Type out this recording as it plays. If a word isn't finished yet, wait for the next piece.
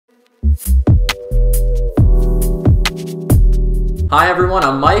Hi everyone,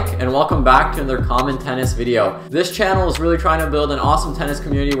 I'm Mike and welcome back to another KomenTennis video. This channel is really trying to build an awesome tennis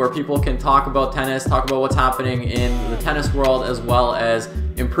community where people can talk about tennis, talk about what's happening in the tennis world, as well as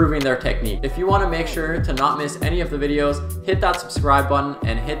improving their technique. If you want to make sure to not miss any of the videos, hit that subscribe button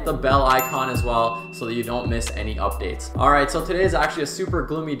and hit the bell icon as well so that you don't miss any updates. Alright, so today is actually a super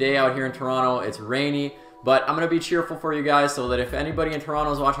gloomy day out here in Toronto. It's rainy. But I'm going to be cheerful for you guys so that if anybody in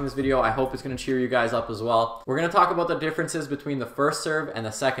Toronto is watching this video, I hope it's going to cheer you guys up as well. We're going to talk about the differences between the first serve and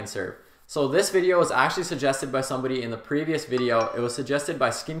the second serve. So this video was actually suggested by somebody in the previous video. It was suggested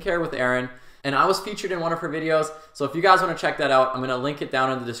by Skincare with Erin, and I was featured in one of her videos. So if you guys want to check that out, I'm going to link it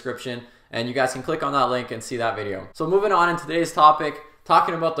down in the description, and you guys can click on that link and see that video. So moving on in today's topic,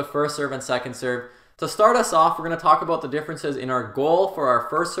 talking about the first serve and second serve. To start us off, we're going to talk about the differences in our goal for our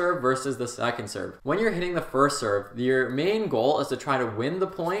first serve versus the second serve. When you're hitting the first serve, your main goal is to try to win the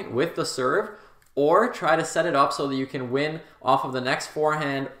point with the serve or try to set it up so that you can win off of the next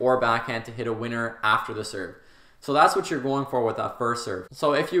forehand or backhand to hit a winner after the serve. So that's what you're going for with that first serve.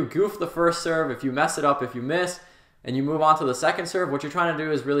 So if you goof the first serve, if you mess it up, if you miss, and you move on to the second serve, what you're trying to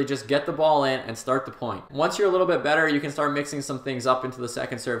do is really just get the ball in and start the point. Once you're a little bit better, you can start mixing some things up into the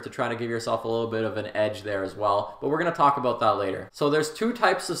second serve to try to give yourself a little bit of an edge there as well. But we're going to talk about that later. So there's two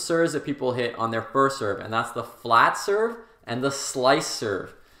types of serves that people hit on their first serve, and that's the flat serve and the slice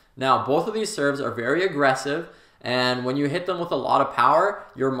serve. Now, both of these serves are very aggressive, and when you hit them with a lot of power,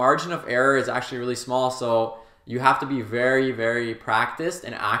 your margin of error is actually really small. So you have to be very, very practiced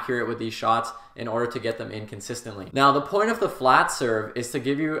and accurate with these shots in order to get them in consistently. Now, the point of the flat serve is to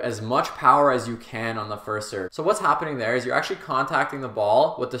give you as much power as you can on the first serve. So what's happening there is you're actually contacting the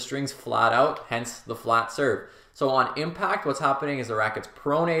ball with the strings flat out, hence the flat serve. So on impact, what's happening is the racket's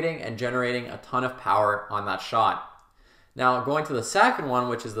pronating and generating a ton of power on that shot. Now, going to the second one,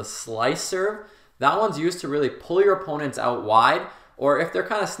 which is the slice serve, that one's used to really pull your opponents out wide, or if they're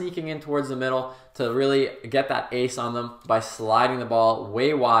kind of sneaking in towards the middle, to really get that ace on them by sliding the ball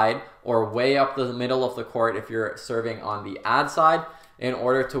way wide or way up the middle of the court if you're serving on the ad side in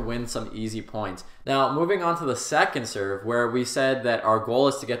order to win some easy points. Now, moving on to the second serve, where we said that our goal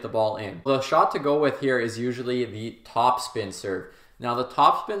is to get the ball in. The shot to go with here is usually the top spin serve. Now, the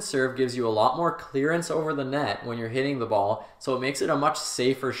top spin serve gives you a lot more clearance over the net when you're hitting the ball, so it makes it a much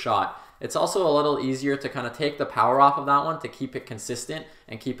safer shot. It's also a little easier to kind of take the power off of that one to keep it consistent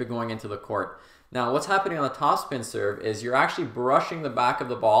and keep it going into the court. Now, what's happening on the top spin serve is you're actually brushing the back of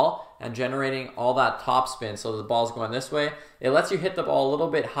the ball and generating all that top spin. So the ball's going this way. It lets you hit the ball a little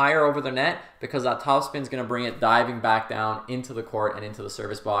bit higher over the net because that top spin is going to bring it diving back down into the court and into the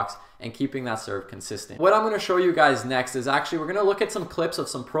service box and keeping that serve consistent. What I'm going to show you guys next is actually we're going to look at some clips of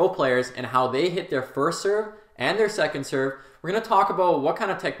some pro players and how they hit their first serve and their second serve. We're going to talk about what kind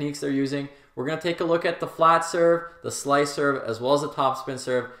of techniques they're using. We're going to take a look at the flat serve, the slice serve, as well as the top spin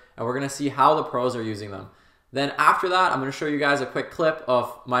serve, and we're going to see how the pros are using them. Then after that, I'm going to show you guys a quick clip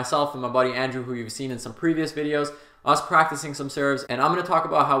of myself and my buddy Andrew, who you've seen in some previous videos, us practicing some serves, and I'm going to talk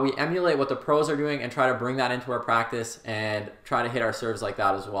about how we emulate what the pros are doing and try to bring that into our practice and try to hit our serves like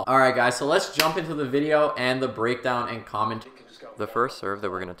that as well. Alright guys, so let's jump into the video and the breakdown and comment. The first serve that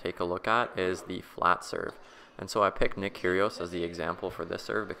we're going to take a look at is the flat serve. And so I picked Nick Kyrgios as the example for this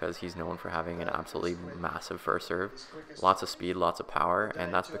serve because he's known for having an absolutely massive first serve. Lots of speed, lots of power,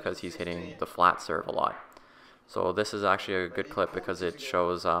 and that's because he's hitting the flat serve a lot. So this is actually a good clip because it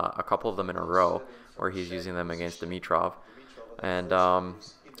shows a couple of them in a row where he's using them against Dimitrov. And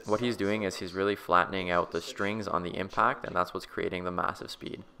what he's doing is he's really flattening out the strings on the impact, and that's what's creating the massive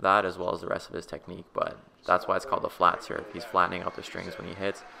speed. That as well as the rest of his technique, but that's why it's called the flat serve. He's flattening out the strings when he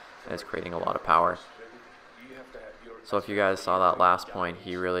hits, and it's creating a lot of power. So if you guys saw that last point,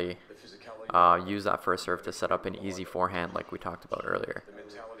 he really used that first serve to set up an easy forehand like we talked about earlier.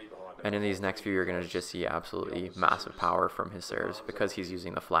 And in these next few, you're going to just see absolutely massive power from his serves because he's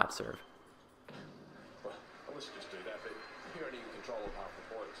using the flat serve.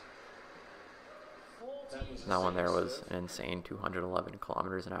 That one there was an insane 211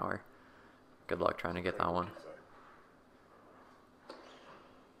 kilometers an hour. Good luck trying to get that one.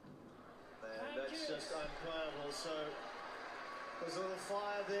 So there's a little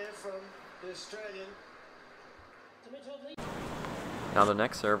fire there from the Australian. Now the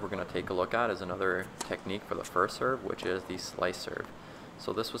next serve we're going to take a look at is another technique for the first serve, which is the slice serve.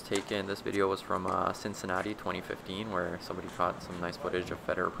 So this video was from Cincinnati 2015, where somebody caught some nice footage of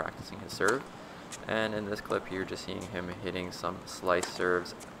Federer practicing his serve. And in this clip you're just seeing him hitting some slice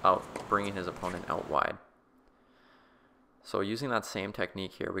serves out, bringing his opponent out wide. So using that same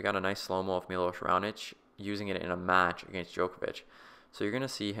technique here, we got a nice slow-mo of Milos Raonic using it in a match against Djokovic. So you're going to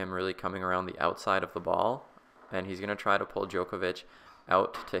see him really coming around the outside of the ball, and he's going to try to pull Djokovic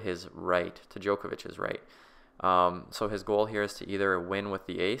out to his right, to Djokovic's right. So his goal here is to either win with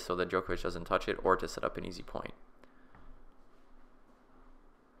the ace so that Djokovic doesn't touch it, or to set up an easy point.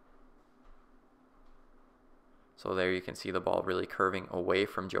 So there you can see the ball really curving away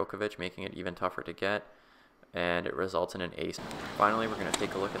from Djokovic, making it even tougher to get, and it results in an ace. Finally, we're going to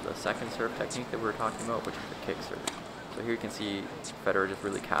take a look at the second serve technique that we were talking about, which is the kick serve. So here you can see Federer just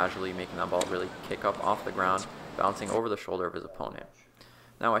really casually making that ball really kick up off the ground, bouncing over the shoulder of his opponent.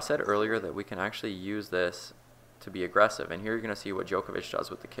 Now, I said earlier that we can actually use this to be aggressive, and here you're going to see what Djokovic does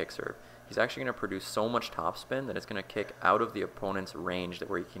with the kick serve. He's actually going to produce so much topspin that it's going to kick out of the opponent's range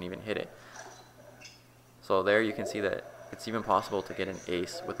where you can even hit it. So there you can see that it's even possible to get an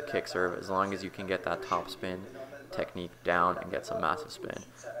ace with the kick serve as long as you can get that topspin technique down and get some massive spin.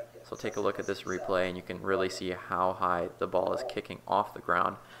 So take a look at this replay and you can really see how high the ball is kicking off the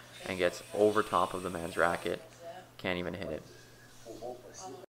ground and gets over top of the man's racket. Can't even hit it.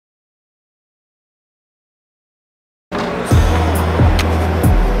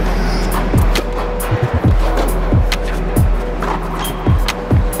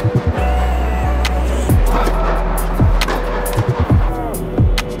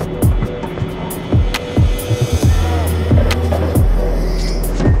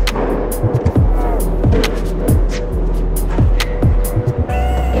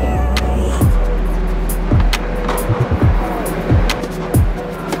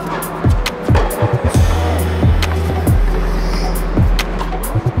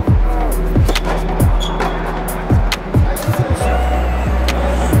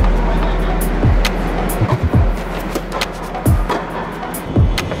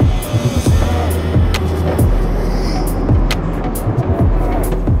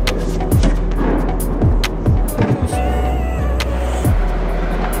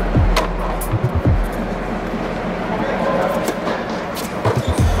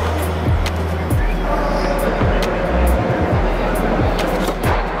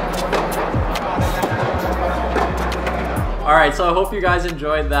 Alright, so I hope you guys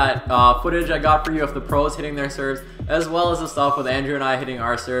enjoyed that footage I got for you of the pros hitting their serves, as well as the stuff with Andrew and I hitting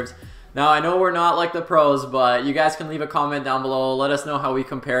our serves. Now, I know we're not like the pros, but you guys can leave a comment down below. Let us know how we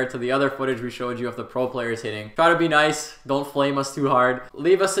compare to the other footage we showed you of the pro players hitting. Try to be nice. Don't flame us too hard.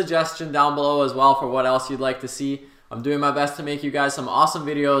 Leave a suggestion down below as well for what else you'd like to see. I'm doing my best to make you guys some awesome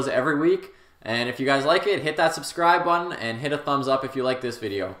videos every week. And if you guys like it, hit that subscribe button and hit a thumbs up if you like this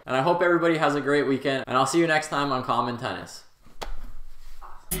video. And I hope everybody has a great weekend. And I'll see you next time on Common Tennis.